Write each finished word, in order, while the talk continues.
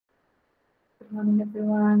Morning,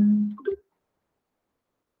 everyone.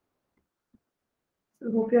 So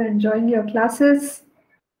hope you're enjoying your classes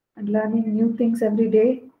and learning new things every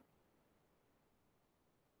day.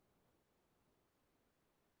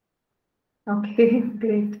 Okay,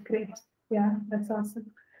 great. Yeah, that's awesome.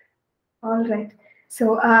 All right.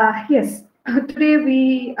 So yes, today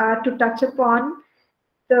we are to touch upon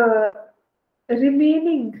the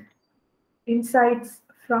remaining insights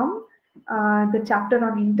from the chapter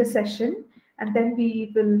on intercession, and then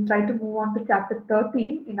we will try to move on to chapter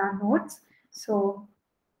 13 in our notes. So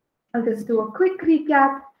I'll just do a quick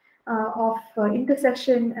recap of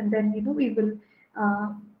intercession, and then we will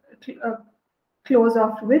uh, close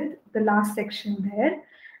off with the last section there.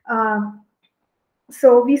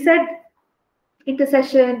 So we said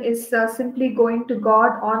intercession is simply going to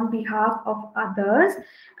God on behalf of others,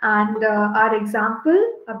 and our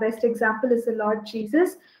best example, is the Lord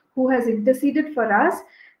Jesus, who has interceded for us.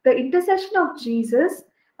 The intercession of Jesus,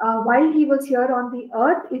 while he was here on the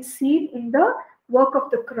earth, is seen in the work of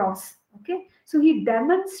the cross. Okay, so he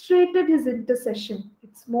demonstrated his intercession.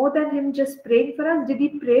 It's more than him just praying for us. Did he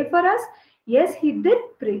pray for us? Yes, he did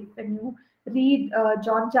pray. When you read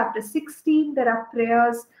John chapter 16, there are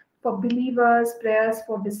prayers for believers, prayers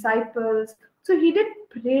for disciples. So he did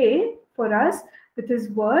pray for us with his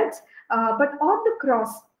words, but on the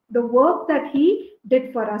cross, the work that he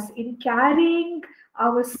did for us in carrying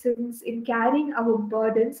our sins, in carrying our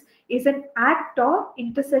burdens, is an act of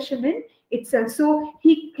intercession in itself. So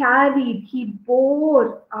he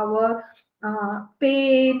bore our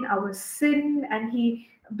pain, our sin, and he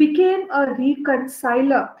became a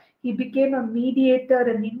reconciler. He became a mediator,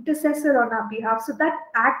 an intercessor on our behalf. So that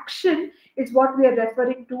action is what we are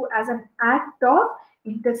referring to as an act of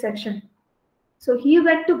intercession. So he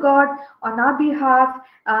went to God on our behalf,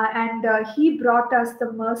 and he brought us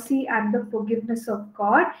the mercy and the forgiveness of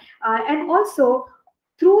God. And also,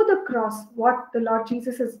 through the cross, what the Lord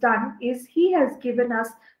Jesus has done is he has given us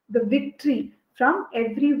the victory from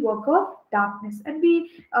every work of darkness. And we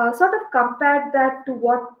sort of compared that to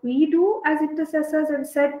what we do as intercessors and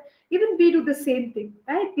said, even we do the same thing,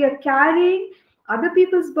 right? We are carrying other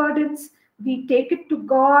people's burdens. We take it to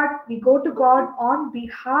God. We go to God on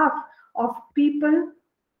behalf of people.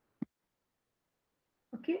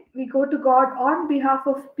 Okay, we go to God on behalf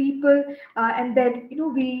of people, and then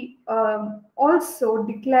we also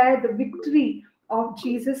declare the victory of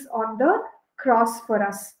Jesus on the cross for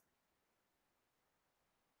us.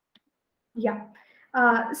 Yeah.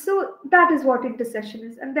 So that is what intercession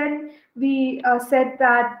is. And then we said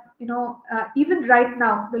that, even right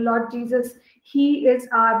now, the Lord Jesus, he is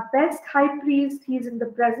our best high priest. He's in the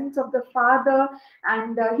presence of the Father,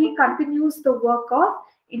 and he continues the work of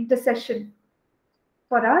intercession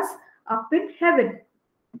for us up in heaven.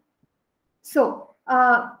 So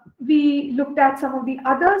we looked at some of the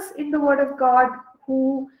others in the Word of God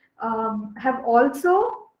who have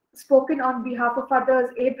also spoken on behalf of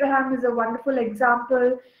others. Abraham is a wonderful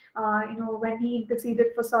example. When he interceded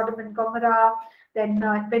for Sodom and Gomorrah, then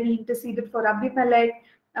when he interceded for Abimelech.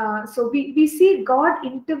 So we see God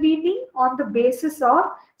intervening on the basis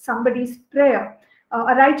of somebody's prayer,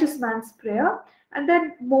 a righteous man's prayer. And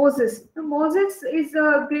then Moses. Moses is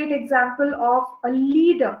a great example of a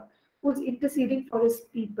leader who's interceding for his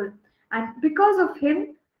people. And because of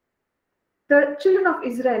him, the children of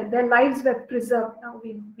Israel, their lives were preserved. Now,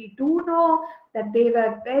 we do know that they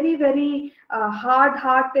were very, very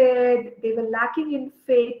hard-hearted. They were lacking in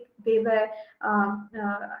faith. They were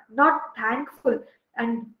not thankful.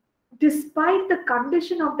 And despite the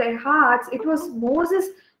condition of their hearts, it was Moses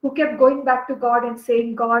who kept going back to God and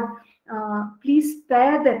saying, God, please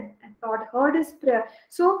spare them. And God heard his prayer.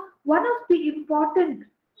 So one of the important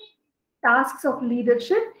tasks of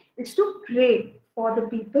leadership is to pray for the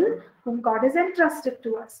people whom God has entrusted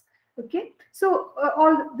to us. Okay, so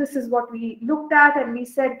all this is what we looked at, and we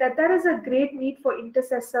said that there is a great need for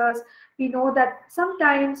intercessors. We know that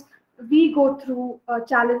sometimes we go through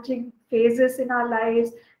challenging phases in our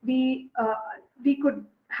lives. We could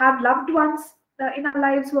have loved ones in our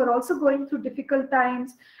lives who are also going through difficult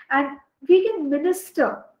times, and we can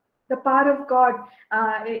minister the power of God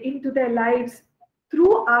into their lives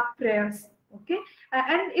through our prayers. Okay,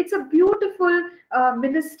 and it's a beautiful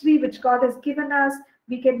ministry which God has given us.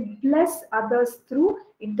 We can bless others through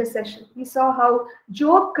intercession. We saw how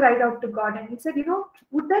Job cried out to God, and he said,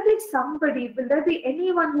 would there be somebody, will there be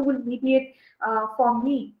anyone who will mediate for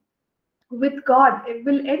me with God?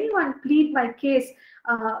 Will anyone plead my case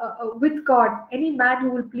with God? Any man who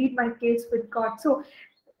will plead my case with God? So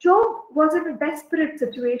Job was in a desperate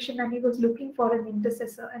situation, and he was looking for an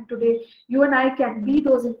intercessor. And today, you and I can be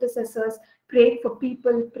those intercessors, praying for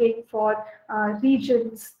people, praying for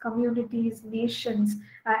regions, communities, nations,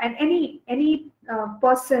 and any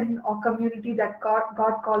person or community that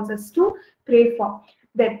God calls us to pray for.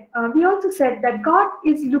 Then we also said that God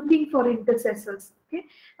is looking for intercessors. Okay,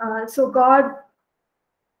 so God,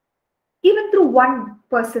 even through one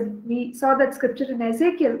person, we saw that scripture in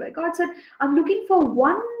Ezekiel where God said, I'm looking for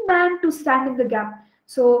one man to stand in the gap.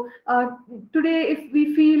 So today, if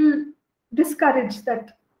we feel discouraged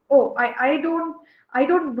that, oh, I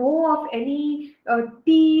don't know of any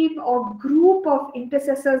team or group of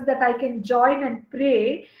intercessors that I can join and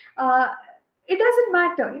pray, it doesn't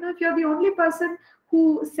matter. If you're the only person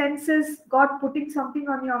who senses God putting something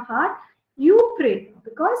on your heart, you pray,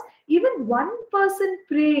 because even one person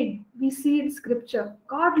praying, we see in scripture,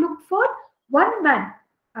 God looked for one man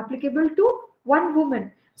applicable to one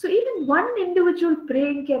woman. So even one individual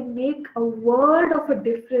praying can make a world of a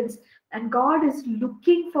difference, and God is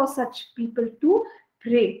looking for such people to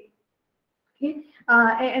pray. Okay.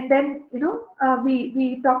 And then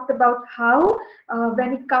we talked about how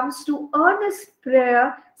when it comes to earnest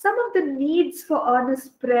prayer, some of the needs for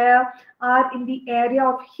earnest prayer are in the area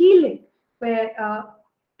of healing, where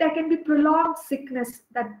there can be prolonged sickness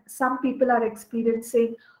that some people are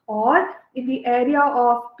experiencing, or in the area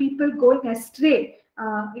of people going astray,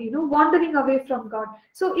 wandering away from God.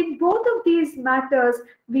 So in both of these matters,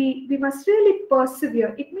 we must really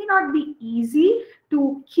persevere. It may not be easy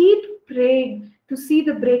to keep praying to see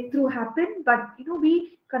the breakthrough happen, but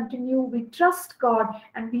we continue, we trust God,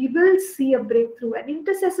 and we will see a breakthrough. And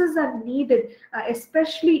intercessors are needed,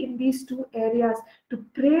 especially in these two areas, to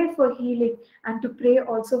pray for healing and to pray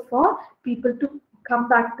also for people to come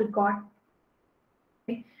back to God.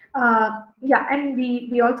 Yeah, and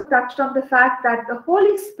we also touched on the fact that the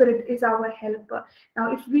Holy Spirit is our helper.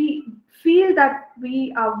 Now, if we feel that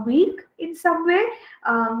we are weak in some way,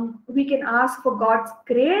 we can ask for God's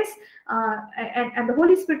grace, and the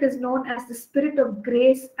Holy Spirit is known as the Spirit of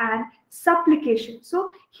grace and supplication.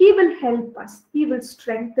 So He will help us, He will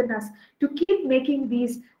strengthen us to keep making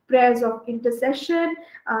these prayers of intercession,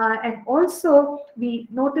 and also we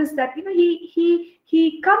notice that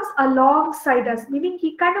he comes alongside us, meaning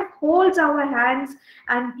He kind of holds our hands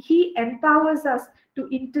and He empowers us to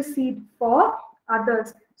intercede for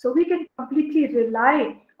others. So we can completely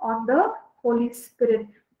rely on the Holy Spirit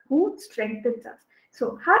who strengthens us.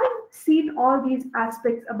 So having seen all these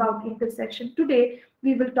aspects about intercession, today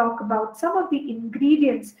we will talk about some of the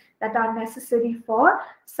ingredients that are necessary for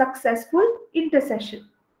successful intercession.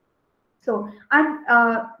 So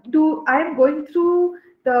I am going through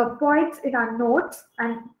the points in our notes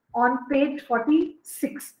and on page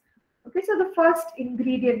 46. Okay, so the first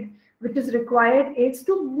ingredient which is required is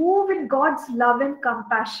to move in God's love and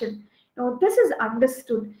compassion. Now, this is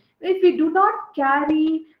understood. If we do not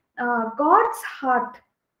carry God's heart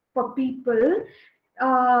for people,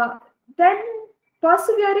 then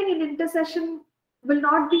persevering in intercession will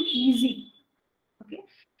not be easy. Okay,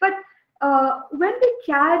 but when we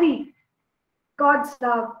carry God's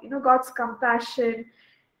love, God's compassion,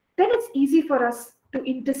 then it's easy for us to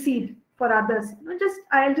intercede for others.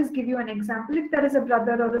 I'll just give you an example. If there is a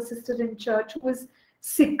brother or a sister in church who is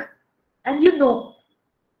sick, and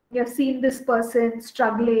you've seen this person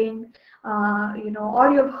struggling,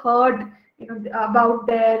 or you've heard, about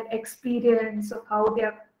their experience of how they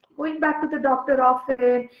are going back to the doctor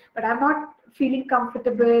often, but I'm not feeling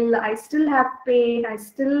comfortable, I still have pain, I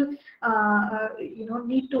still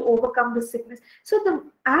need to overcome the sickness. So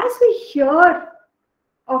as we hear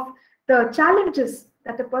of the challenges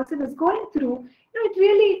that a person is going through,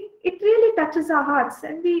 it really touches our hearts,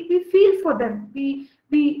 and we feel for them. We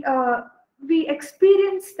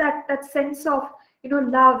experience that sense of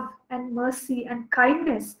love and mercy and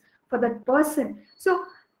kindness for that person. So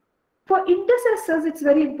for intercessors, it's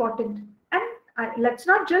very important. And let's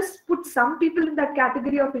not just put some people in that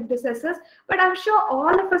category of intercessors, but I'm sure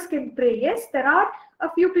all of us can pray. Yes, there are a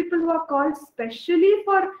few people who are called specially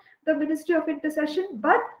for the ministry of intercession,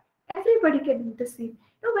 but everybody can intercede.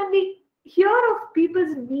 When we hear of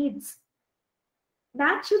people's needs,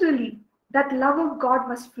 naturally that love of God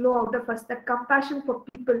must flow out of us, that compassion for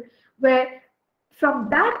people, where from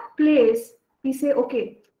that place we say,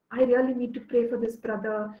 okay, I really need to pray for this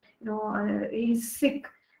brother. He's sick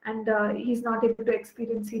and he's not able to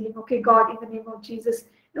experience healing. Okay, God, in the name of Jesus,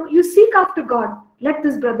 you seek after God. Let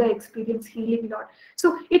this brother experience healing, Lord.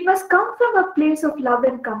 So it must come from a place of love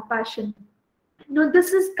and compassion.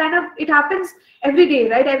 This is it happens every day,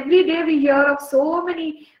 right? Every day we hear of so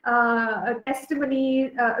many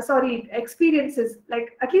experiences.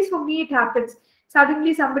 Like, at least for me, it happens.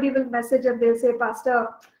 Suddenly somebody will message and they'll say, Pastor,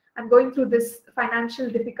 I'm going through this financial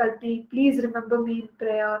difficulty. Please remember me in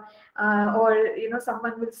prayer. Or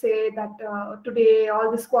someone will say that today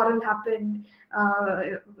all this quarrel happened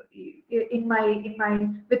in my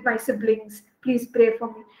with my siblings. Please pray for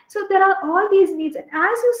me. So there are all these needs, and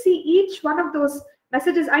as you see each one of those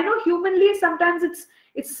messages, I know humanly sometimes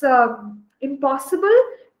it's impossible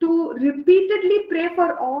to repeatedly pray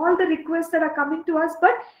for all the requests that are coming to us,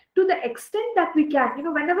 but to the extent that we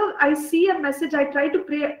can, whenever I see a message, I try to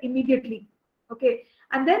pray immediately. Okay.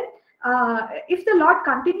 And then if the Lord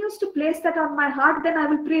continues to place that on my heart, then I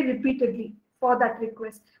will pray repeatedly for that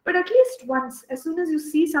request. But at least once, as soon as you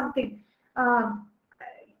see something, um,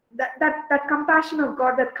 that compassion of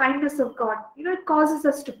God, that kindness of God, it causes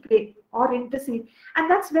us to pray or intercede.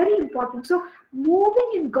 And that's very important. So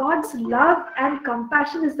moving in God's love and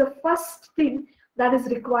compassion is the first thing that is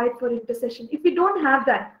required for intercession. If we don't have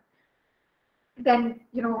that, then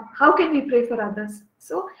how can we pray for others?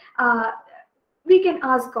 So we can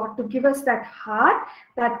ask God to give us that heart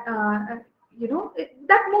that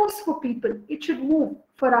that moves for people. It should move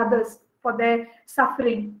for others, for their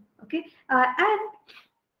suffering. Okay. And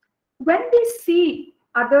when we see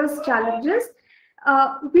others' challenges,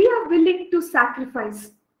 we are willing to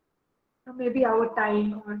sacrifice maybe our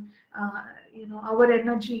time or our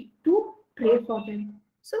energy to pray for them.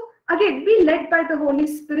 So again, be led by the Holy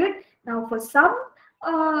Spirit. Now, for some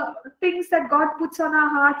things that God puts on our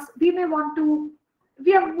hearts, we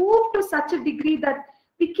are moved to such a degree that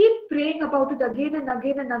we keep praying about it again and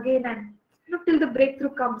again and again, and till the breakthrough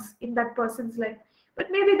comes in that person's life. But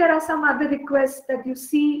maybe there are some other requests that you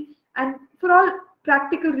see, and for all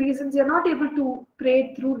practical reasons, you're not able to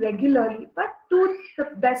pray through regularly, but do the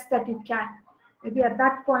best that you can. Maybe at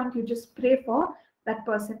that point, you just pray for that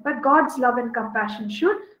person. But God's love and compassion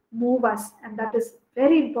should move us, and that is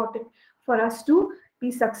very important for us to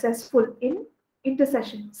be successful in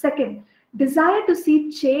intercession. Second, desire to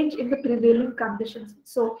see change in the prevailing conditions.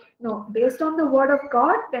 So, based on the word of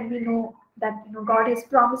God, then we know that God has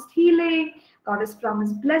promised healing, God has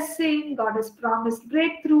promised blessing, God has promised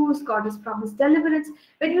breakthroughs, God has promised deliverance.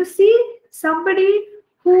 When you see somebody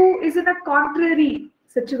who is in a contrary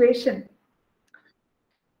situation,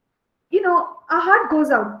 our heart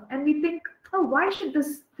goes out and we think, oh, why should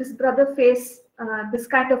this brother face this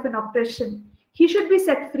kind of an oppression? He should be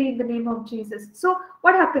set free in the name of Jesus. So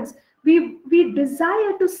what happens? We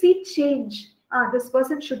desire to see change. This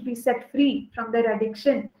person should be set free from their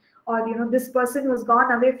addiction, or this person who has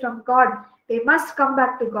gone away from God, they must come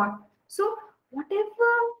back to God. So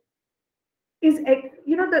whatever is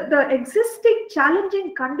the existing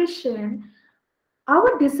challenging condition,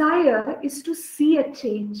 our desire is to see a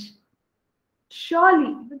change.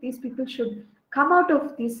 Surely these people should come out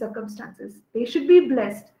of these circumstances. They should be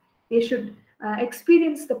blessed. They should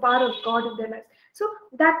experience the power of God in their lives. So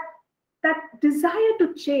that desire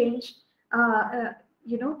to change,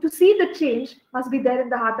 to see the change must be there in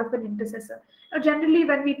the heart of an intercessor. Now, generally,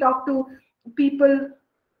 when we talk to people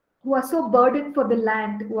who are so burdened for the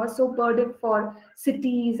land, who are so burdened for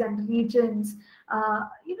cities and regions,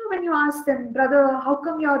 when you ask them, brother, how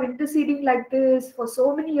come you're interceding like this? For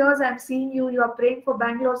so many years, I'm seeing you are praying for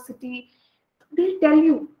Bangalore city. They'll tell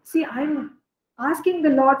you, see, I'm asking the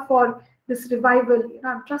Lord for this revival.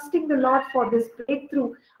 I'm trusting the Lord for this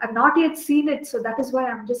breakthrough. I've not yet seen it, so that is why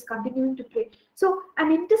I'm just continuing to pray. So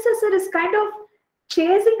an intercessor is kind of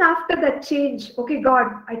chasing after that change. Okay,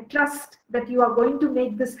 God, I trust that you are going to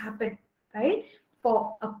make this happen, right?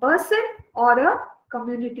 For a person or a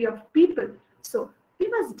community of people. So we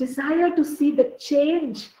must desire to see the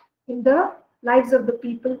change in the lives of the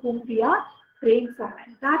people whom we are praying for.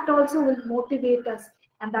 And that also will motivate us,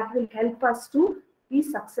 and that will help us to be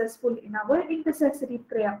successful in our intercessory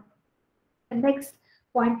prayer. The next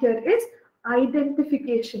point here is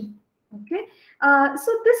identification. Okay,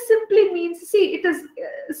 so this simply means, see, it is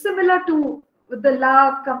similar to the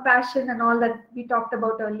love, compassion, and all that we talked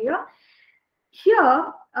about earlier. Here,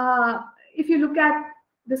 if you look at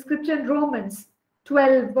the scripture in Romans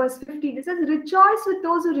 12, verse 15, it says, rejoice with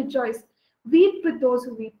those who rejoice, weep with those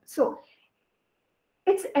who weep. So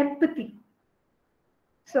it's empathy.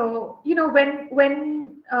 So,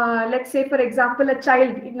 when let's say, for example, a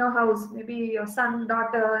child in your house, maybe your son,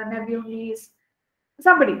 daughter, nephew, niece,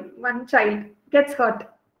 somebody, one child gets hurt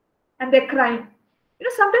and they're crying.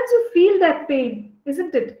 Sometimes you feel that pain,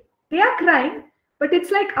 isn't it? They are crying, but it's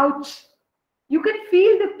like, ouch. You can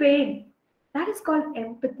feel the pain. That is called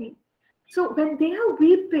empathy. So when they are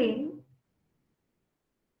weeping,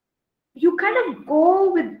 you kind of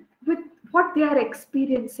go with what they are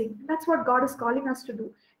experiencing. That's what God is calling us to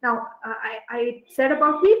do. Now, I said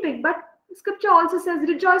about weeping, but Scripture also says,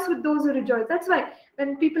 rejoice with those who rejoice. That's why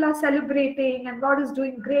when people are celebrating and God is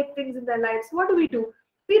doing great things in their lives, what do?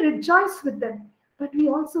 We rejoice with them, but we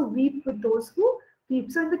also weep with those who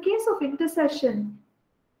weep. So in the case of intercession,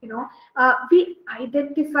 we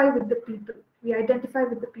identify with the people. We identify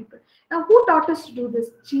with the people. Now, who taught us to do this?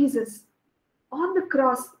 Jesus. On the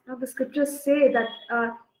cross, the scriptures say that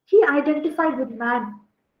he identified with man.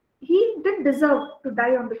 He didn't deserve to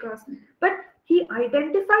die on the cross, but he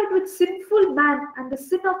identified with sinful man, and the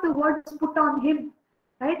sin of the world was put on him,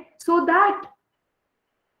 right? So that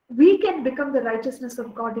we can become the righteousness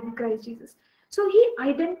of God in Christ Jesus. So he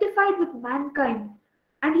identified with mankind,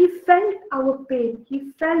 and he felt our pain.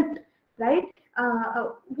 He felt, right,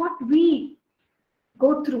 what we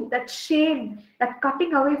go through, that shame, that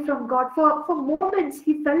cutting away from God. For moments,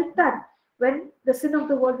 he felt that when the sin of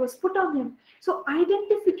the world was put on him. So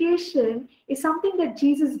identification is something that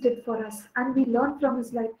Jesus did for us, and we learn from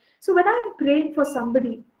his life. So when I'm praying for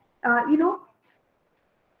somebody,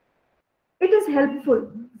 it is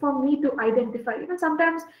helpful for me to identify.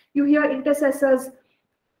 Sometimes you hear intercessors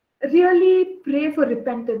really pray for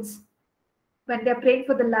repentance. When they're praying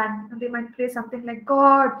for the land, they might pray something like,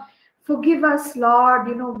 God, forgive us, Lord.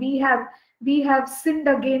 We have sinned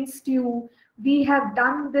against you. We have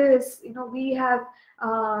done this. We have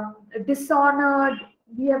dishonored.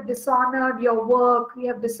 We have dishonored your work. We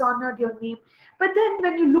have dishonored your name. But then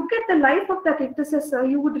when you look at the life of that intercessor,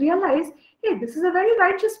 you would realize, hey, this is a very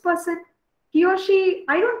righteous person. He or she,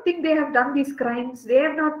 I don't think they have done these crimes. They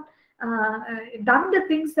have not done the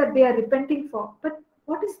things that they are repenting for. But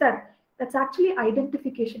what is that? That's actually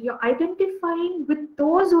identification. You're identifying with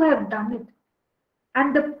those who have done it.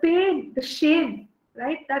 And the pain, the shame,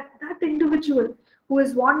 right, that individual who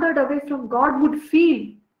has wandered away from God would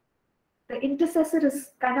feel. The intercessor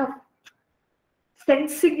is kind of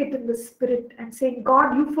sensing it in the spirit and saying,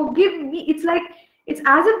 God, you forgive me. It's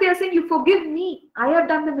as if they are saying, you forgive me. I have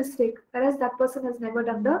done the mistake, whereas that person has never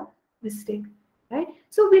done the mistake, right?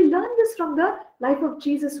 So we learn this from the life of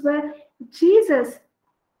Jesus, where Jesus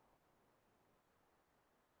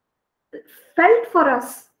felt for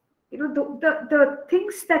us, the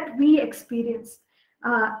things that we experience.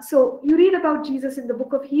 So you read about Jesus in the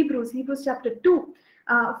book of Hebrews chapter 2.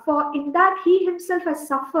 For in that he himself has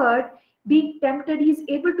suffered, being tempted, he is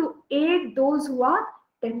able to aid those who are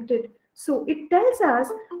tempted. So it tells us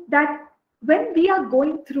that when we are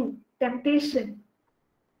going through temptation,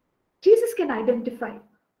 Jesus can identify.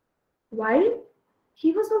 Why?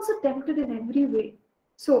 He was also tempted in every way.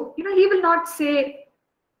 So, he will not say,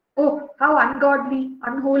 oh, how ungodly,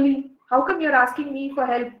 unholy, how come you're asking me for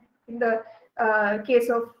help in the case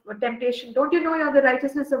of temptation? Don't you know you're the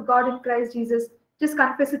righteousness of God in Christ Jesus? Just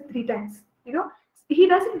confess it 3 times. He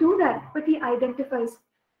doesn't do that, but he identifies,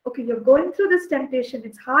 okay, you're going through this temptation.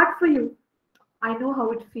 It's hard for you. I know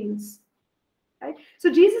how it feels. Right? So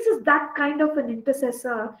Jesus is that kind of an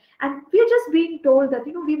intercessor, and we're just being told that,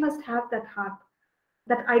 we must have that heart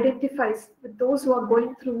that identifies with those who are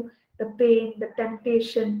going through the pain, the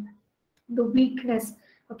temptation, the weakness.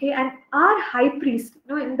 Okay, and our high priest,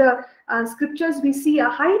 in the scriptures, we see a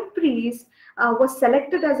high priest was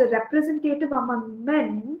selected as a representative among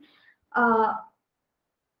men.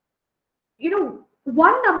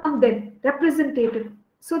 One among them, representative,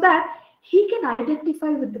 so that he can identify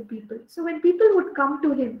with the people. So when people would come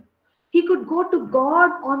to him, he could go to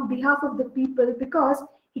God on behalf of the people, because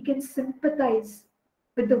he can sympathize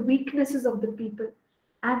with the weaknesses of the people.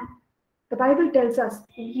 And the Bible tells us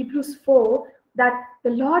in Hebrews 4 that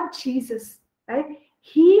the Lord Jesus, right,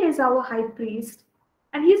 he is our high priest,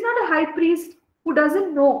 and he's not a high priest who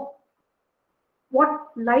doesn't know what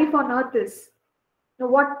life on earth is,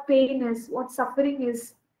 what pain is, what suffering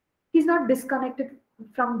is. He's not disconnected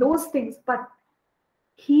from those things, but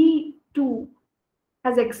he too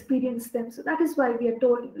has experienced them. So that is why we are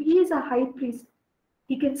told he is a high priest.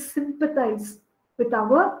 He can sympathize with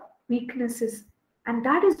our weaknesses. And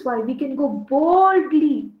that is why we can go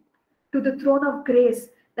boldly to the throne of grace,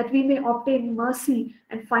 that we may obtain mercy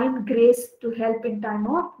and find grace to help in time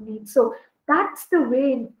of need. So that's the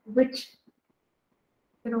way in which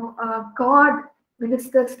God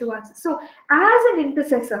ministers to us. So as an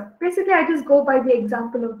intercessor, basically I just go by the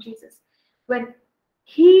example of Jesus. When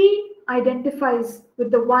he identifies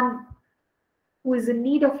with the one who is in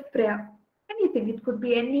need of prayer, anything, it could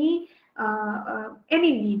be any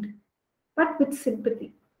need, but with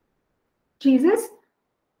sympathy, Jesus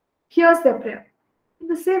hears their prayer. In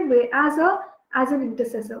the same way, as an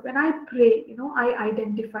intercessor, when I pray, I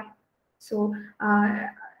identify. So I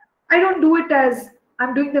don't do it as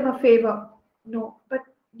I'm doing them a favor. No, but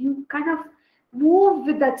you kind of move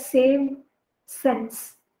with that same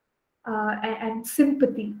sense and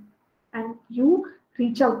sympathy, and you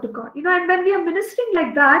reach out to God. And when we are ministering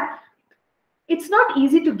like that, it's not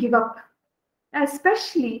easy to give up,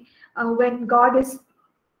 especially when God is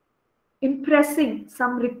impressing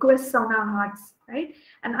some requests on our hearts, right?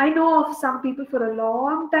 And I know of some people, for a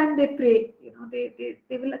long time they pray.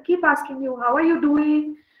 They will keep asking you, how are you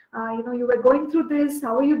doing? You were going through this,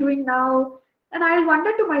 how are you doing now? And I'll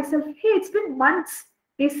wonder to myself, hey, it's been months,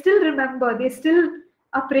 they still remember, they still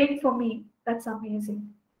are praying for me. That's amazing,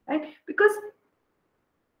 right? Because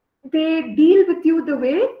they deal with you the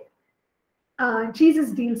way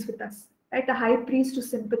Jesus deals with us, right? The high priest who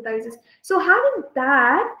sympathizes. So having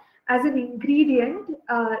that as an ingredient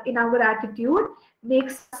in our attitude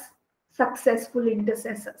makes us successful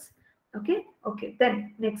intercessors. Okay.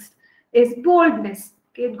 Then next is boldness.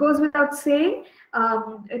 Okay, it goes without saying.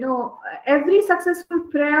 Every successful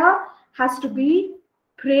prayer has to be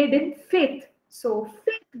prayed in faith. So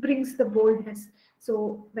faith brings the boldness.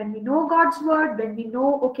 So when we know God's word, when we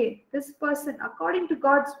know, okay, this person, according to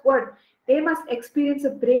God's word, they must experience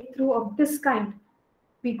a breakthrough of this kind.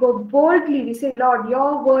 We go boldly, we say, Lord,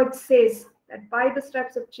 your word says that by the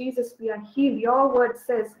stripes of Jesus we are healed. Your word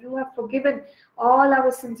says you have forgiven all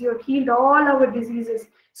our sins, you have healed all our diseases.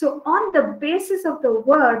 So on the basis of the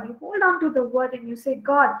word, you hold on to the word and you say,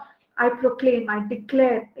 God, I proclaim, I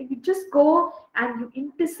declare. You just go and you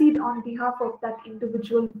intercede on behalf of that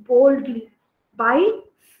individual boldly by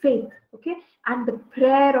faith, okay? And the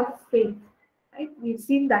prayer of faith, right? We've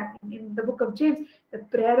seen that in the book of James. The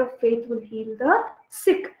prayer of faith will heal the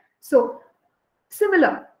sick. So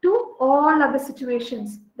similar to all other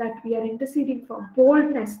situations that we are interceding for,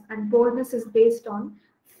 boldness, and boldness is based on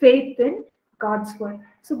faith in God's word.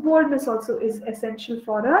 So boldness also is essential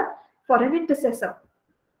for an intercessor.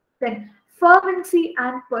 Then fervency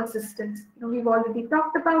and persistence. We've already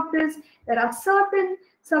talked about this. There are certain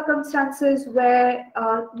circumstances where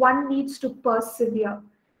one needs to persevere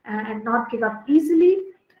and not give up easily.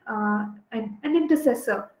 And an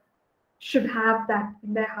intercessor should have that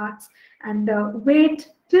in their hearts and wait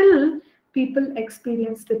till people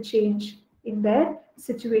experience the change in their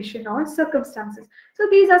situation or circumstances. So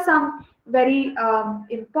these are some very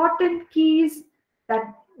important keys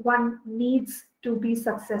that one needs to be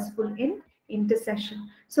successful in intercession.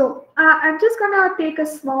 So I'm just going to take a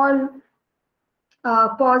small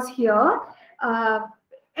pause here.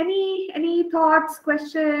 Any thoughts,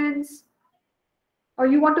 questions, or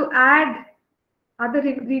you want to add other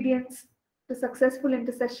ingredients to successful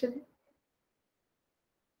intercession?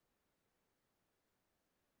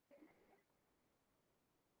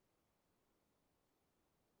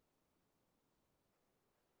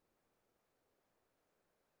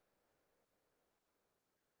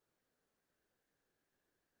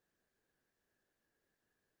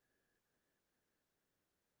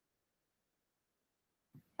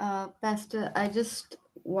 Pastor, I just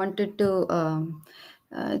wanted to,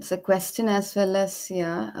 it's a question as well as,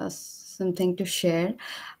 yeah, something to share.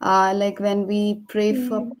 Like when we pray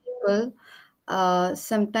for Mm, people,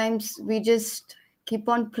 sometimes we just keep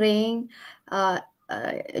on praying uh,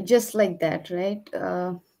 just like that, right?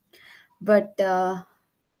 But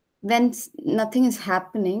when nothing is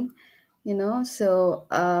happening, so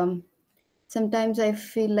sometimes I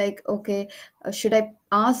feel like, okay, should I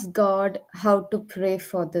ask God how to pray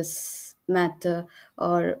for this matter,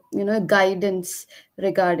 or guidance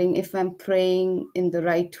regarding if I'm praying in the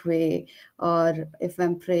right way, or if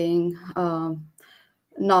I'm praying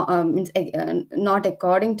not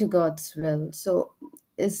according to God's will. So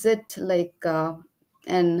is it like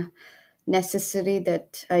an necessary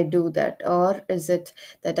that I do that, or is it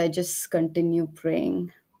that I just continue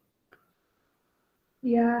praying?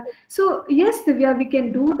 yeah. So yes, Divya, we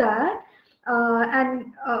can do that.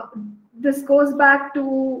 And this goes back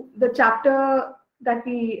to the chapter that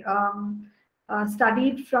we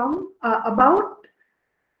studied from about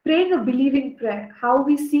praying a believing prayer, how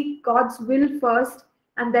we seek God's will first,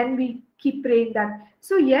 and then we keep praying that.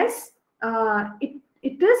 So yes, it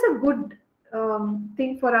is a good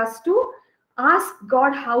thing for us to ask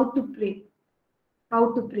God how to pray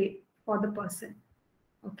for the person.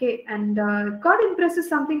 Okay, and God impresses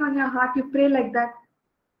something on your heart, you pray like that.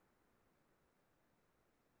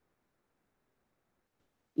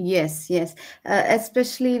 Yes, yes.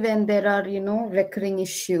 Especially when there are, recurring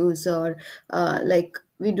issues, or like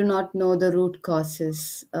we do not know the root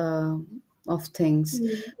causes of things.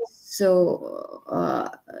 Mm. So,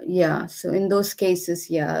 yeah, so in those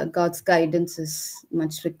cases, yeah, God's guidance is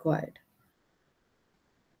much required.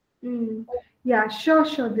 Mm. Yeah, sure,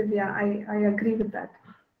 Divya. I agree with that.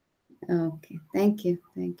 Okay, thank you.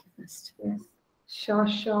 Thank you, Pastor. Yes. Sure,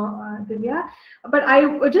 Divya. But I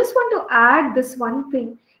just want to add this one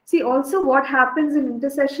thing. See, also what happens in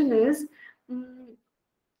intercession is mm,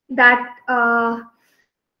 that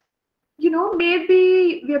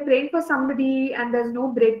maybe we are praying for somebody and there's no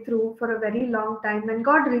breakthrough for a very long time, and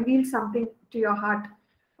God reveals something to your heart.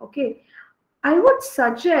 Okay, I would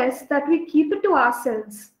suggest that we keep it to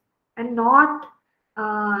ourselves and not,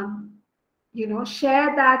 um,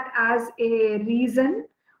 share that as a reason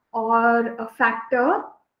or a factor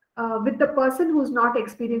with the person who's not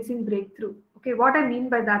experiencing breakthrough. Okay, what I mean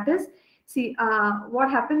by that is, see,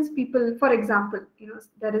 what happens, people, for example,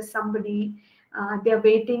 there is somebody, they're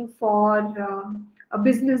waiting for a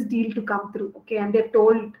business deal to come through, okay, and they've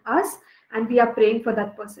told us, and we are praying for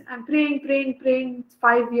that person. I'm praying,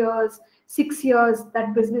 5 years, 6 years,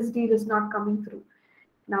 that business deal is not coming through.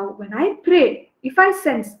 Now, when I pray, if I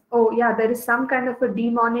sense, oh yeah, there is some kind of a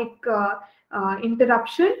demonic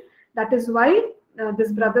interruption, that is why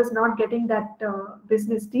this brother is not getting that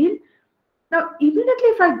business deal. Now, immediately,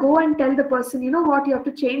 if I go and tell the person, you know what, you have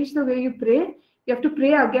to change the way you pray. You have to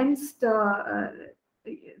pray against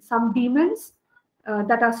some demons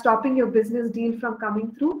that are stopping your business deal from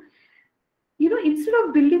coming through. Instead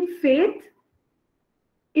of building faith,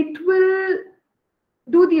 it will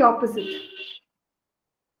do the opposite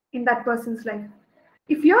in that person's life.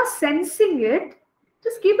 If you're sensing it,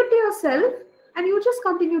 just keep it to yourself and you just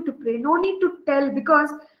continue to pray. No need to tell,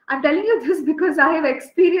 because I'm telling you this because I have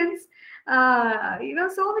experienced,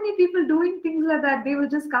 so many people doing things like that. They will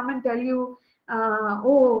just come and tell you,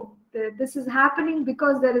 this is happening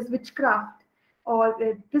because there is witchcraft, or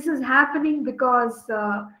this is happening because,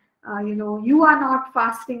 you are not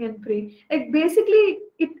fasting and praying. Like basically,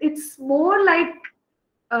 it's more like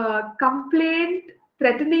complaint,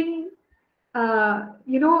 threatening, and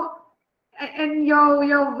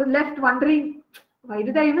you're left wondering, why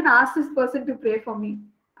did I even ask this person to pray for me?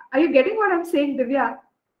 Are you getting what I'm saying, Divya?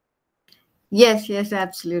 Yes,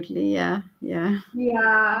 absolutely. Yeah.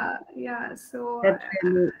 So That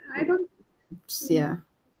really, I don't. yeah.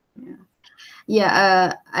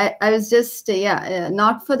 I was just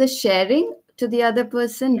not for the sharing to the other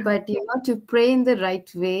person, Yeah, but to pray in the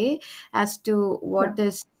right way as to yeah, what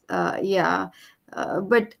is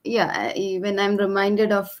but when I'm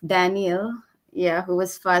reminded of Daniel, who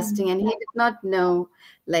was fasting mm, and he did not know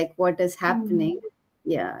like what is mm. happening,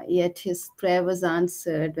 yet his prayer was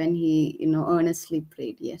answered when he earnestly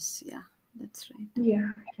prayed. Yes, that's right.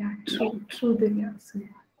 Yeah. True, Divya. So, yeah.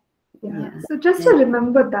 Yeah. So just to Thank,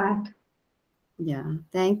 remember that.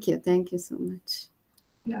 thank you so much.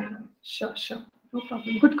 Yeah, sure. No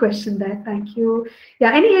problem. Good question there. Thank you.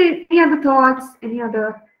 Yeah. Any other thoughts? Any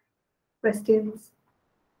other questions?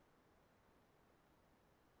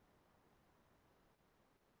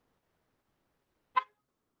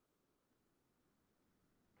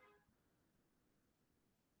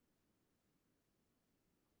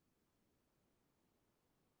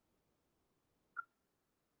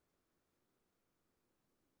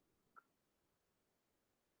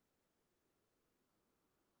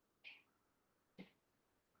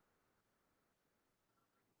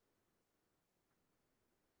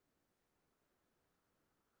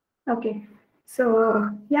 Okay. So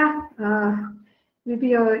yeah, maybe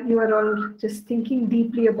you are all just thinking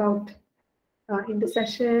deeply about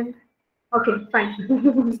intercession. Okay, fine.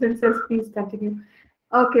 Says, please continue.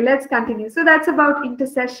 Okay, let's continue. So that's about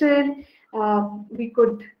intercession. We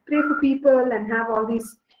could pray for people and have all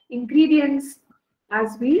these ingredients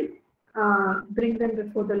as we bring them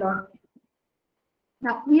before the Lord.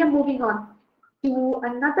 Now we are moving on to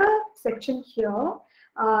another section here.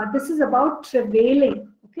 This is about travailing.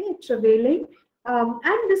 Okay, travailing,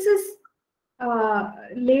 and this is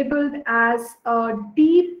labeled as a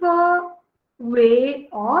deeper way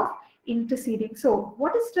of interceding. So,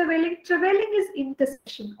 what is travailing? Travailing is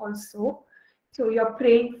intercession also. So you're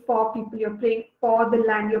praying for people, you're praying for the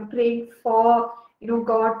land, you're praying for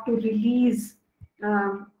God to release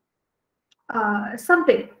um,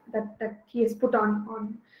 something that He has put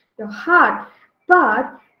on your heart.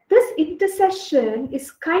 But this intercession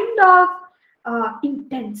is kind of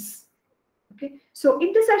intense. Okay, so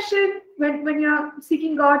intercession, when you're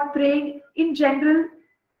seeking God, praying in general,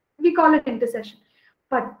 we call it intercession.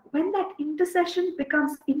 But when that intercession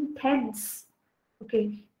becomes intense,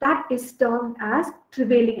 okay, that is termed as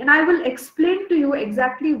travailing. And I will explain to you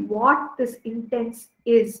exactly what this intense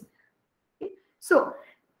is. Okay? So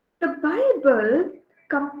the Bible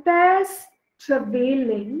compares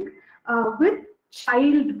travailing with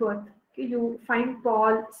childbirth. Okay, you find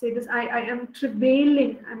Paul say this, I am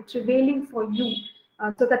travailing for you,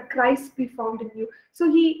 so that Christ be found in you.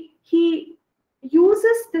 So he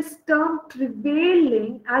uses this term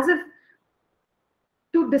travailing as if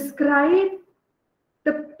to describe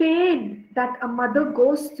the pain that a mother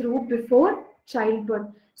goes through before childbirth.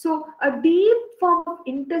 So, a deep form of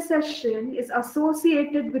intercession is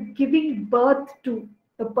associated with giving birth to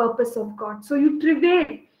the purpose of God. So, you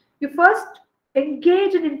travail, you first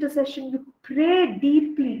engage in intercession, you pray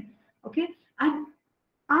deeply, okay, and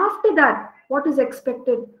after that, what is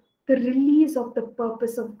expected? The release of the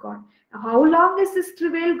purpose of God. Now, how long is this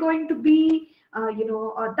travail going to be?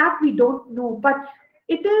 That we don't know, but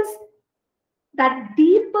it is that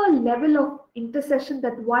deeper level of intercession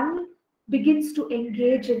that one begins to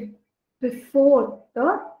engage in before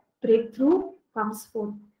the breakthrough comes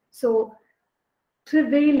forth. So,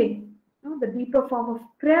 travailing, the deeper form of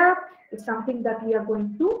prayer, is something that we are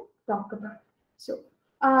going to talk about. So,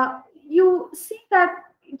 you see that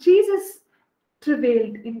Jesus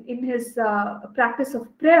travailed in his practice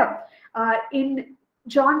of prayer. In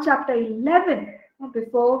John chapter 11,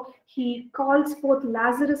 before he calls forth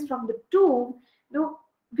Lazarus from the tomb,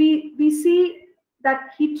 we see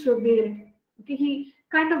that he travailed. Okay, he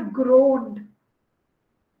kind of groaned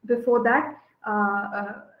before that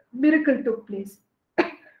miracle took place.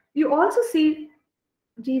 You also see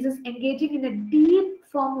Jesus engaging in a deep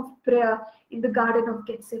form of prayer in the Garden of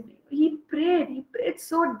Gethsemane. He prayed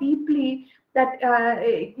so deeply that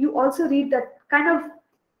you also read that kind of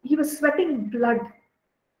he was sweating blood.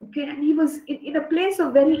 Okay, and he was in a place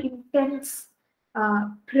of very intense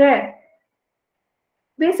prayer.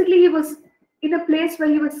 Basically, he was in a place where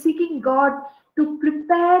he was seeking God to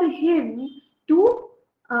prepare him to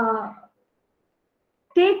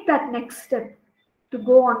take that next step to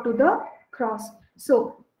go onto the cross.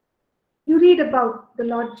 So, you read about the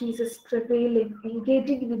Lord Jesus travailing,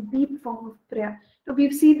 engaging in a deep form of prayer. Now,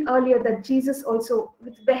 we've seen earlier that Jesus also,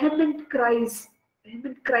 with vehement cries,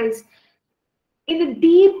 in a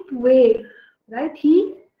deep way, right?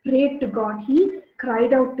 He prayed to God. He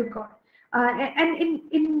cried out to God. And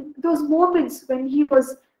in those moments when he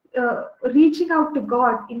was reaching out to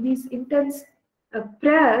God in these intense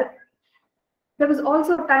prayer, there was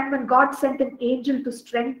also a time when God sent an angel to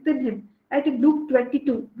strengthen him. Right, in Luke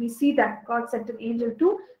 22, we see that God sent an angel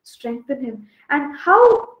to strengthen him. And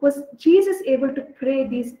how was Jesus able to pray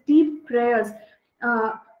these deep prayers?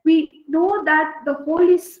 We know that the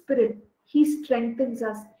Holy Spirit, he strengthens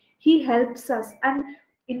us, he helps us. And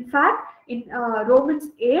in fact, in Romans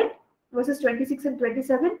 8, verses 26 and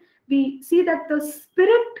 27, we see that the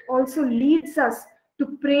Spirit also leads us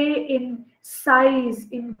to pray in sighs,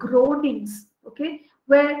 in groanings, okay,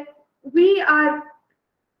 where we are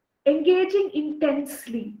engaging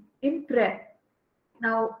intensely in prayer.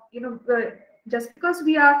 Now, just because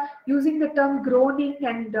we are using the term groaning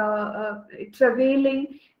and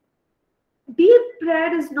travailing, deep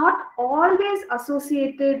prayer is not always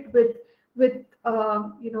associated with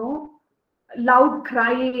loud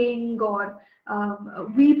crying or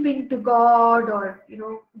weeping to God or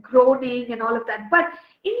groaning and all of that. But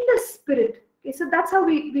in the spirit, okay, so that's how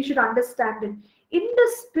we should understand it. In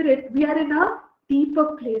the spirit, we are in a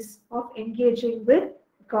deeper place of engaging with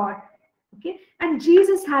God. Okay, and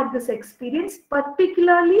Jesus had this experience,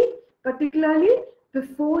 particularly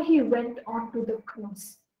before he went on to the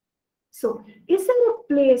cross. So, is there a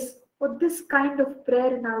place for this kind of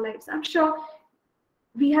prayer in our lives? I'm sure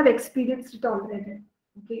we have experienced it already.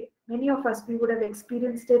 Okay, many of us, we would have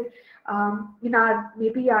experienced it in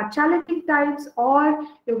maybe our challenging times, or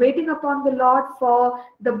you're waiting upon the Lord for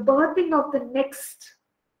the birthing of the next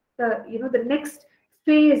next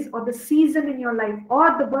phase or the season in your life,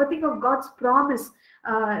 or the birthing of God's promise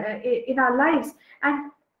in our lives.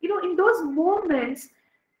 And in those moments,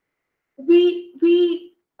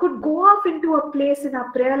 we could go off into a place in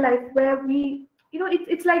our prayer life where we,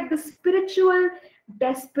 it's like the spiritual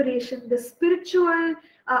desperation, the spiritual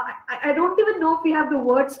I don't even know if we have the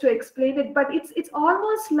words to explain it, but it's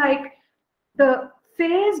almost like the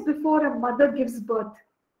phase before a mother gives birth.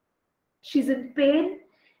 She's in pain.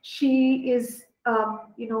 She is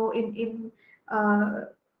in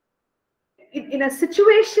a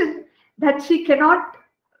situation that she cannot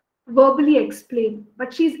verbally explain,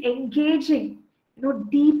 but she's engaging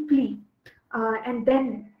deeply, and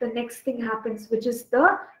then the next thing happens, which is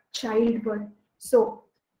the childbirth. So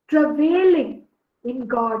travailing in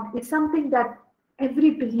God is something that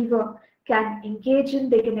every believer can engage in,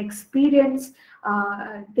 they can experience,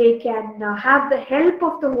 they can have the help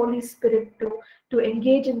of the Holy Spirit to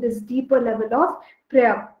engage in this deeper level of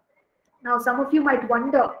prayer. Now, some of you might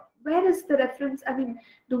wonder, where is the reference? I mean,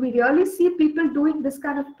 do we really see people doing this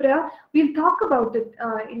kind of prayer? We'll talk about it.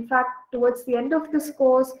 In fact, towards the end of this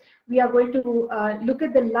course, we are going to look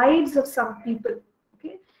at the lives of some people.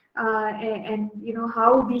 Okay, and you know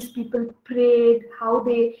how these people prayed, how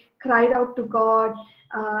they cried out to God,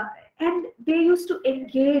 and they used to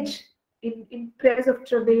engage in prayers of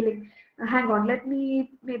travailing. Hang on, let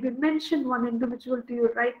me maybe mention one individual to you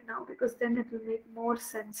right now, because then it will make more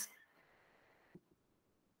sense.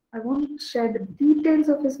 I won't share the details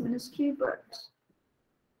of his ministry, but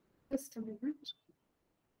just a minute.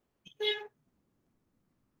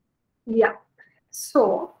 Yeah.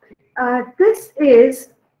 So this is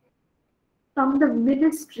from the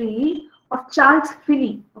ministry of Charles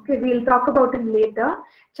Finney. Okay, we'll talk about him later.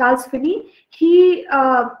 Charles Finney. He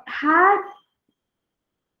had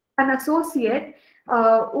an associate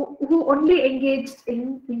who only engaged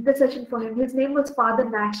in intercession for him. His name was Father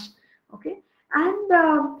Nash. Okay, and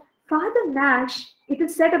Father Nash, it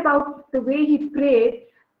is said about the way he prayed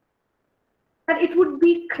that it would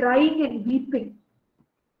be crying and weeping.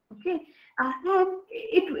 Okay, and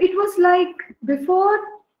it was like before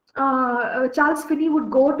Charles Finney would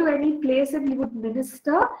go to any place and he would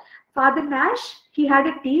minister. Father Nash, he had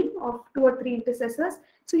a team of 2 or 3 intercessors,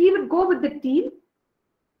 so he would go with the team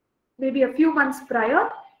maybe a few months prior,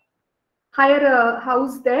 hire a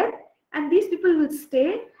house there, and these people will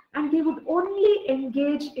stay, and they would only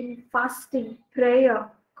engage in fasting, prayer,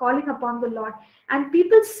 calling upon the Lord. And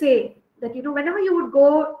people say that, you know, whenever you would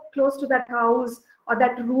go close to that house or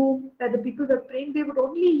that room where the people were praying, they would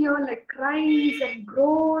only hear like cries and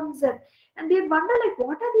groans, and they'd wonder like,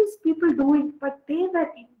 what are these people doing? But they were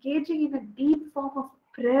engaging in a deep form of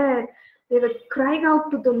prayer. They were crying out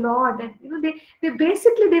to the Lord, and you know, they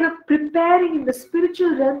were preparing in the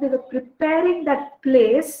spiritual realm. They were preparing that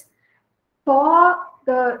place for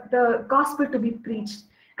the gospel to be preached.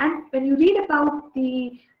 And when you read about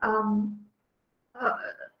the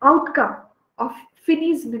outcome of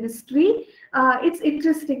Finney's ministry, it's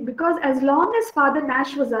interesting, because as long as Father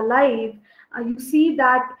Nash was alive, you see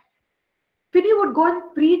that Finney would go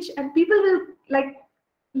and preach, and people will like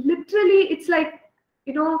literally, it's like,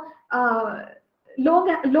 you know,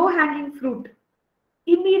 low hanging fruit,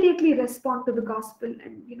 immediately respond to the gospel,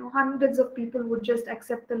 and you know, hundreds of people would just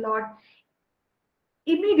accept the Lord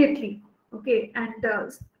immediately. Okay, and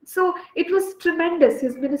so it was tremendous.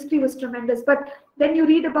 His ministry was tremendous. But then you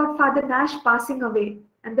read about Father Nash passing away,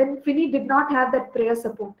 and then Finney did not have that prayer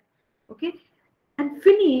support. Okay, and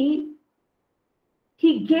Finney,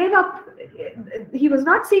 he gave up. He was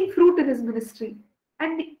not seeing fruit in his ministry,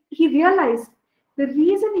 and he realized the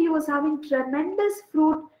reason he was having tremendous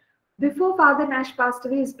fruit before Father Nash passed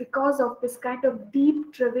away is because of this kind of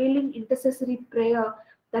deep, travailing intercessory prayer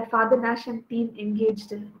that Father Nash and team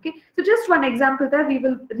engaged in. Okay, so just one example there. We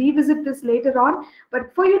will revisit this later on,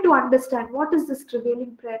 but for you to understand what is this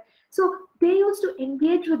travailing prayer. So they used to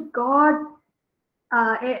engage with God,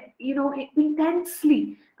 you know,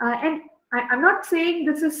 intensely, and I'm not saying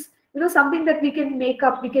this is, you know, something that we can make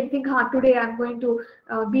up. We can think, today I'm going to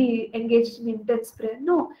be engaged in intense prayer.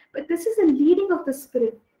 No, but this is a leading of the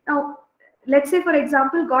Spirit. Now, let's say, for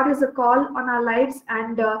example, God has a call on our lives,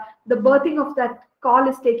 and the birthing of that call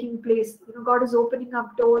is taking place. You know, God is opening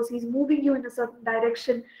up doors. He's moving you in a certain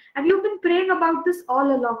direction, and you've been praying about this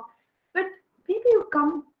all along. But maybe you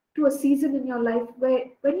come to a season in your life where,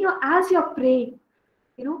 as you're praying,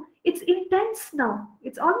 you know, it's intense now.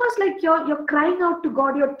 It's almost like you're crying out to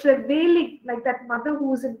God. You're travailing like that mother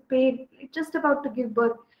who's in pain, just about to give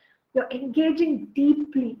birth. You're engaging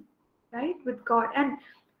deeply, right, with God. And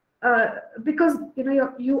because you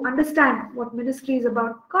know, you understand what ministry is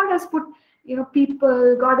about. God has put, you know,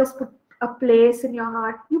 people. God has put a place in your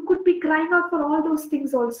heart. You could be crying out for all those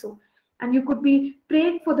things also, and you could be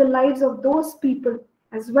praying for the lives of those people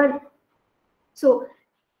as well. So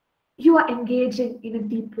you are engaging in a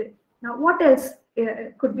deep way. Now, what else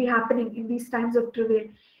could be happening in these times of travail?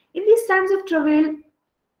 In these times of travail,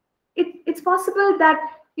 it's possible that,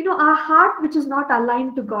 you know, our heart, which is not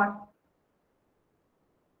aligned to God,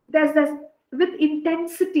 there's this, with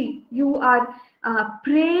intensity, you are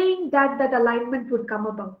praying that alignment would come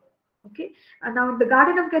about. Okay, and now in the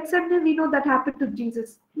Garden of Gethsemane, we know that happened to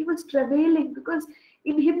Jesus. He was travailing because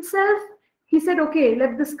in himself, he said, okay,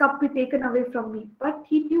 let this cup be taken away from me. But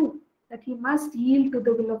he knew that he must yield to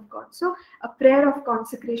the will of God. So a prayer of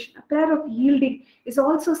consecration, a prayer of yielding is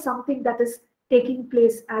also something that is taking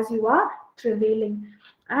place as you are travailing.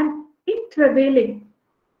 And in travailing,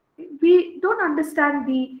 we don't understand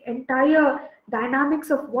the entire dynamics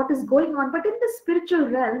of what is going on, but in the spiritual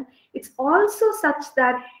realm, it's also such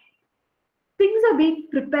that things are being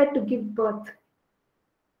prepared to give birth.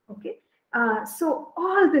 Okay. So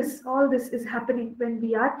all this is happening when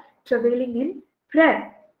we are travailing in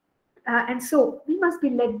prayer. And so we must be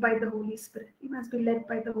led by the Holy Spirit. We must be led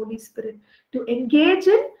by the Holy Spirit to engage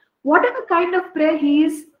in whatever kind of prayer He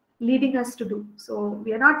is leading us to do. So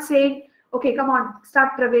we are not saying, okay, come on,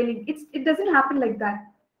 start travailing. It doesn't happen like that.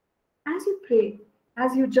 As you pray,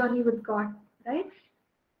 as you journey with God, right?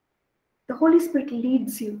 The Holy Spirit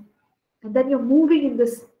leads you. And then you're moving in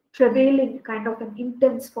this travailing kind of an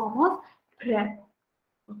intense form of prayer.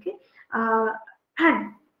 Okay.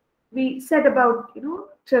 And we said about,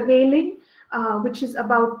 travailing, which is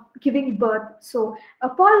about giving birth. So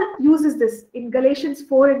Paul uses this in Galatians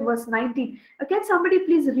 4 and verse 19. Can somebody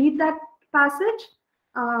please read that passage?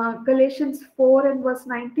 Galatians 4 and verse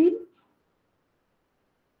 19.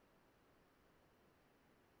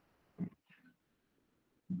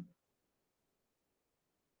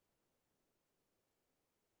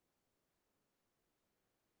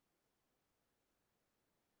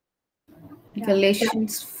 Yeah.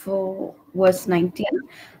 Galatians 4, verse 19.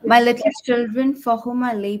 My Yes. little children, for whom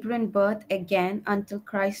I labor in birth again until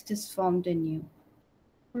Christ is formed in you.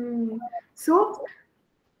 So,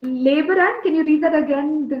 labor, and can you read that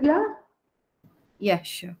again, Divya? Yeah,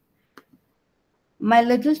 sure. My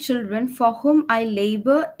little children, for whom I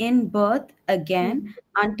labor in birth again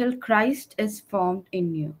until Christ is formed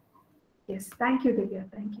in you. Yes, thank you,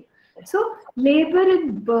 Divya. Thank you. So, labor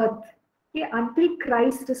in birth, okay, until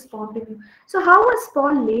Christ is formed in you. So, how was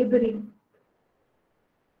Paul laboring?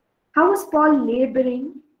 How was Paul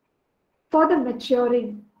laboring for the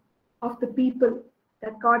maturing of the people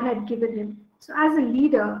that God had given him? So, as a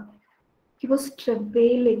leader, he was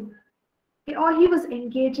travailing, okay, or he was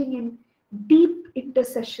engaging in deep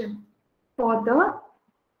intercession for the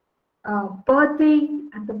birthing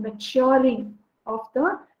and the maturing of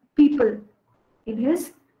the people in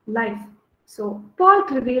his life. So Paul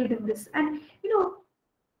travailed in this, and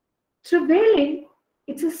travailing,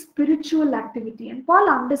 it's a spiritual activity, and Paul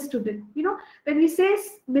understood it. When we say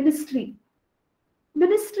ministry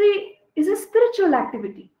is a spiritual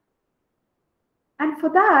activity, and for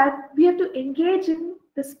that we have to engage in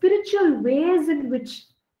the spiritual ways in which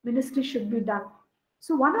ministry should be done.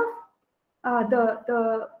 So one of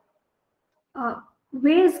the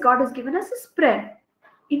ways God has given us is prayer,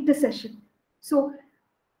 intercession. So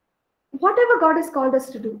whatever God has called us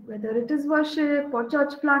to do, whether it is worship or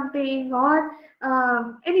church planting or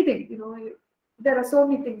anything, there are so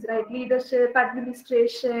many things, right? Leadership,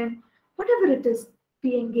 administration, whatever it is,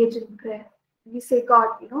 we engage in prayer. We say,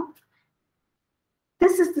 God,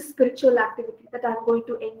 this is the spiritual activity that I'm going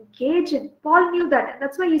to engage in. Paul knew that, and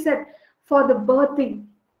that's why he said, for the birthing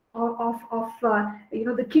of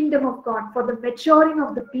the kingdom of God, for the maturing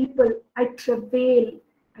of the people, I travail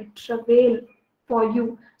for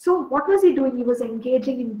you. So what was he doing? He was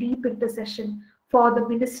engaging in deep intercession for the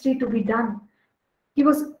ministry to be done. He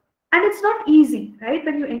was, and it's not easy, right?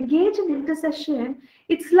 When you engage in intercession,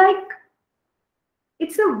 it's like,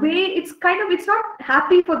 it's a way, it's not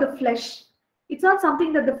happy for the flesh. It's not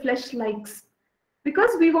something that the flesh likes,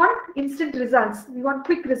 because we want instant results, we want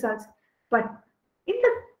quick results. But in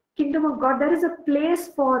the kingdom of God, there is a place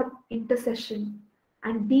for intercession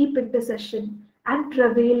and deep intercession and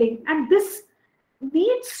travailing, and this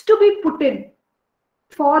needs to be put in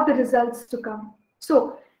for the results to come.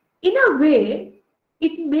 So in a way,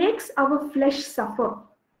 it makes our flesh suffer.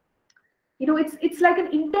 It's like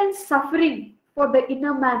an intense suffering for the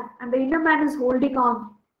inner man, and the inner man is holding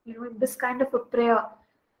on, in this kind of a prayer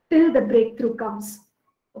till the breakthrough comes.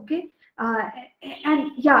 Okay.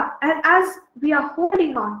 And yeah, as we are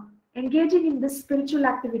holding on, engaging in this spiritual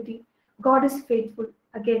activity, God is faithful.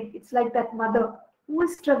 Again, it's like that mother who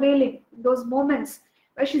is travailing in those moments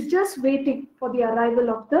where she's just waiting for the arrival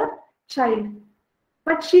of the child,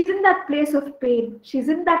 but she's in that place of pain, she's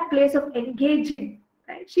in that place of engaging,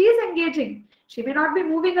 right? She is engaging, she may not be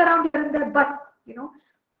moving around here and there, but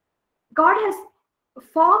God has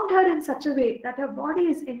formed her in such a way that her body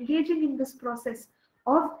is engaging in this process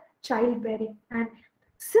of childbearing. And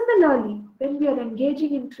similarly, when we are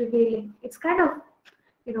engaging in travailing, it's kind of,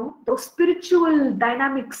 those spiritual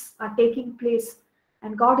dynamics are taking place,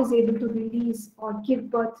 and God is able to release or give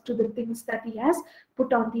birth to the things that He has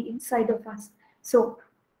put on the inside of us. So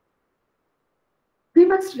we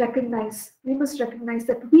must recognize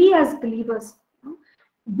that we as believers,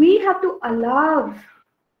 we have to allow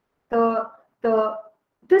the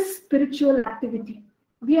this spiritual activity.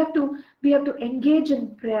 We have to engage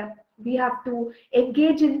in prayer. We have to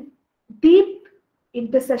engage in deep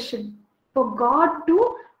intercession for God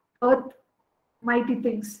to birth mighty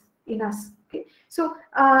things in us. Okay, so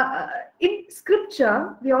in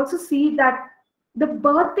Scripture we also see that the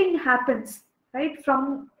birthing happens, right,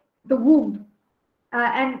 from the womb.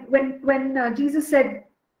 And when Jesus said,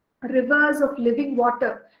 rivers of living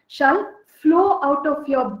water shall flow out of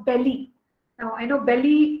your belly. Now, I know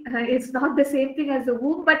belly is not the same thing as the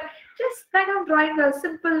womb, but just kind of drawing a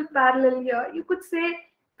simple parallel here, you could say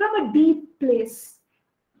from a deep place,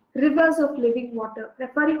 rivers of living water,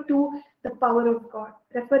 referring to the power of God,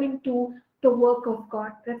 referring to the work of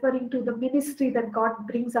God, referring to the ministry that God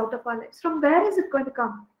brings out of our lives. From where is it going to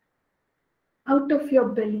come? Out of your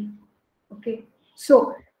belly. Okay.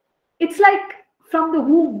 So it's like from the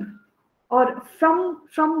womb, or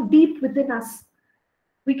from deep within us,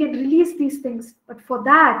 we can release these things. But for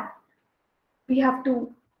that, we have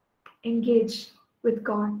to engage with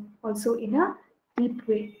God also in a deep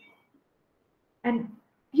way. And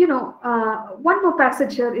one more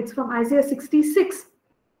passage here, it's from Isaiah 66,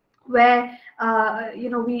 where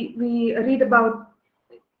we read about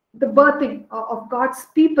the birthing of God's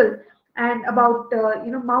people, and about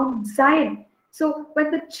Mount Zion. So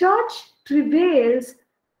when the church travails,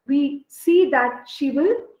 we see that she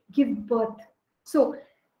will give birth. So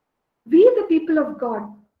we, the people of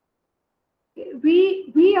God,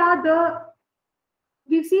 we are the,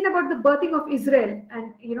 we've seen about the birthing of Israel,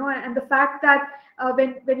 and the fact that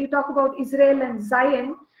when you talk about Israel and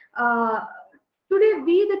Zion, uh, today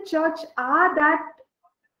we, the church, are that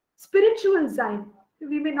spiritual Zion.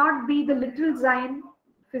 We may not be the literal Zion,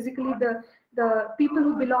 physically the people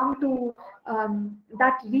who belong to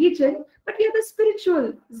that region, but we are the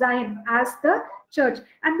spiritual Zion as the church.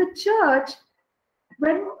 And the church,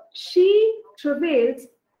 when she travails,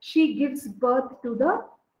 she gives birth to the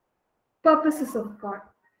purposes of God.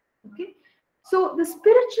 Okay. So the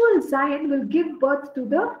spiritual Zion will give birth to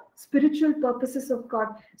the spiritual purposes of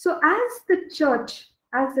God. So as the church,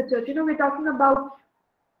 we're talking about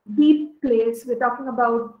deep place, we're talking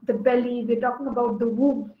about the belly, we're talking about the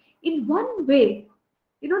womb. In one way,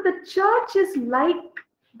 the church is like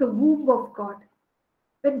the womb of God.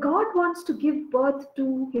 When God wants to give birth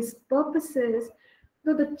to his purposes,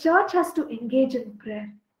 the church has to engage in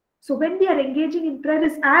prayer. So when we are engaging in prayer,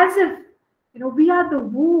 it's as if we are the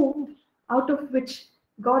womb out of which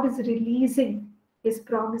God is releasing his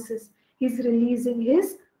promises. He's releasing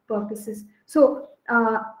his purposes. So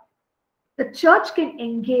the church can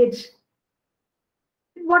engage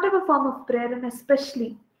in whatever form of prayer, and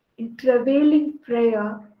especially in travailing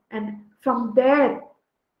prayer, and from there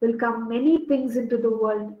will come many things into the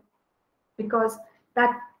world, because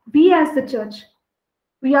that we, as the church,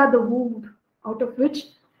 we are the womb out of which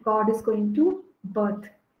God is going to birth,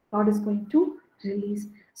 God is going to release.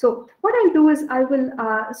 So what I'll do is I will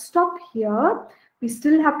stop here. We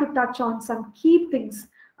still have to touch on some key things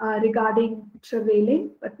regarding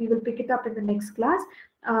travailing, but we will pick it up in the next class.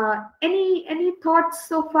 Any thoughts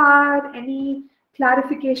so far? Any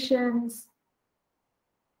clarifications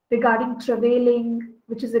regarding travailing,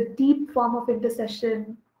 which is a deep form of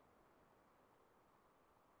intercession?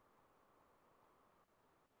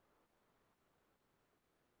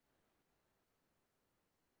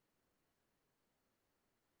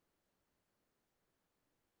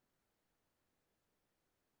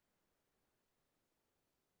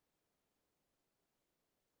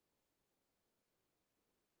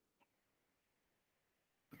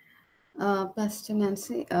 Pastor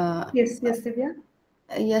Nancy, Yes, Divya.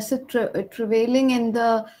 yes, travailing in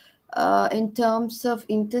the in terms of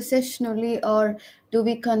intercession only, or do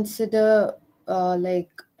we consider like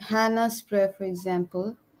Hannah's prayer, for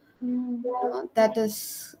example? Mm. That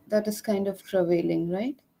is kind of travailing,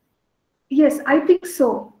 right? Yes, I think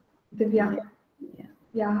so, Yeah, Divya. yeah.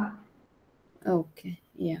 Yeah. Okay,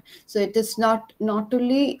 yeah. So it is not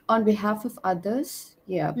only on behalf of others,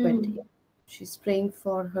 yeah, but Mm. she's praying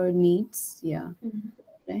for her needs, yeah, Mm.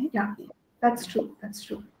 right? Yeah, Yeah. that's true. That's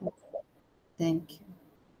true. Thank you.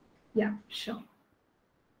 Yeah, sure.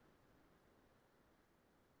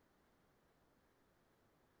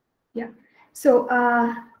 Yeah. So,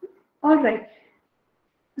 all right.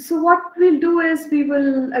 So what we'll do is we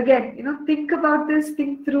will again, think about this,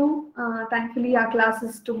 think through. Thankfully, our class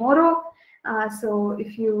is tomorrow. So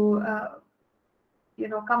if you,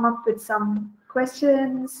 come up with some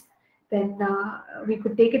questions, then we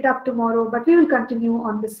could take it up tomorrow. But we will continue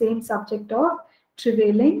on the same subject of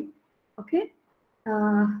travailing. Okay.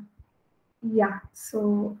 Uh, Yeah,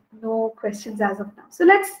 so no questions as of now. So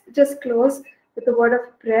let's just close with a word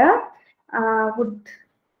of prayer. Would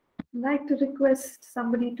like to request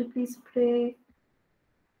somebody to please pray.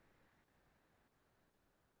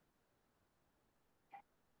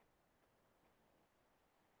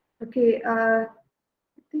 Okay, I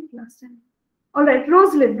think last time. All right,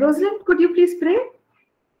 Rosalind. Rosalind, could you please pray?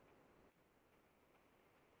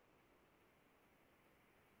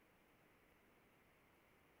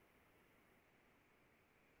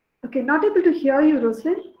 Okay, not able to hear you,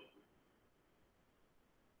 Rosalind.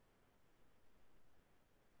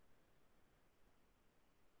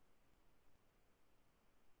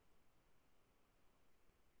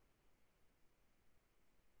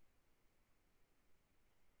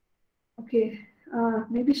 Okay,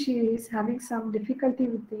 maybe she is having some difficulty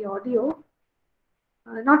with the audio.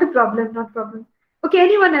 Not a problem, not a problem. Okay,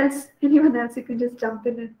 anyone else? Anyone else? You can just jump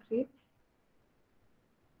in and pray.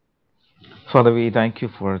 Father, we thank you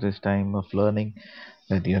for this time of learning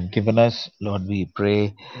that you have given us. Lord, we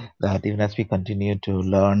pray that even as we continue to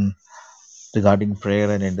learn regarding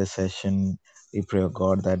prayer and intercession, we pray, oh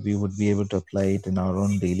God, that we would be able to apply it in our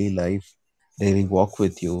own daily life, daily walk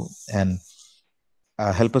with you, and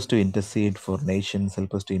help us to intercede for nations,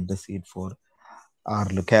 help us to intercede for our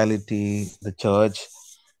locality, the church,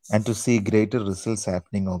 and to see greater results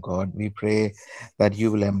happening, oh God. We pray that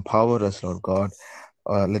you will empower us, Lord God.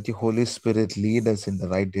 Let your Holy Spirit lead us in the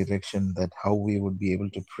right direction, that how we would be able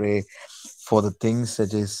to pray for the things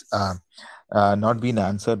that is not been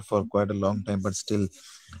answered for quite a long time, but still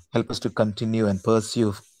help us to continue and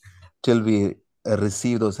pursue till we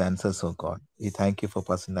receive those answers, oh God. We thank you for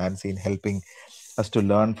Pastor Nancy in helping us to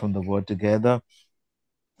learn from the word together.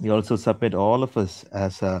 We also submit all of us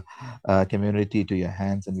as a community to your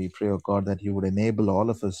hands, and we pray, oh God, that you would enable all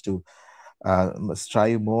of us to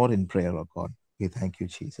strive more in prayer, oh God. We thank you,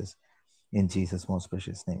 Jesus. In Jesus' most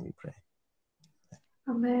precious name we pray.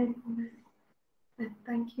 Amen. Amen. And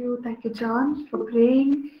thank you, John, for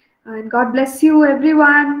praying. And God bless you,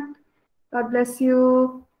 everyone. God bless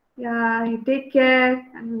you. Yeah, you take care,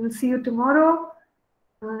 and we will see you tomorrow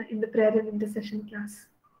in the prayer and intercession class.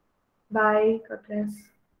 Bye. God bless.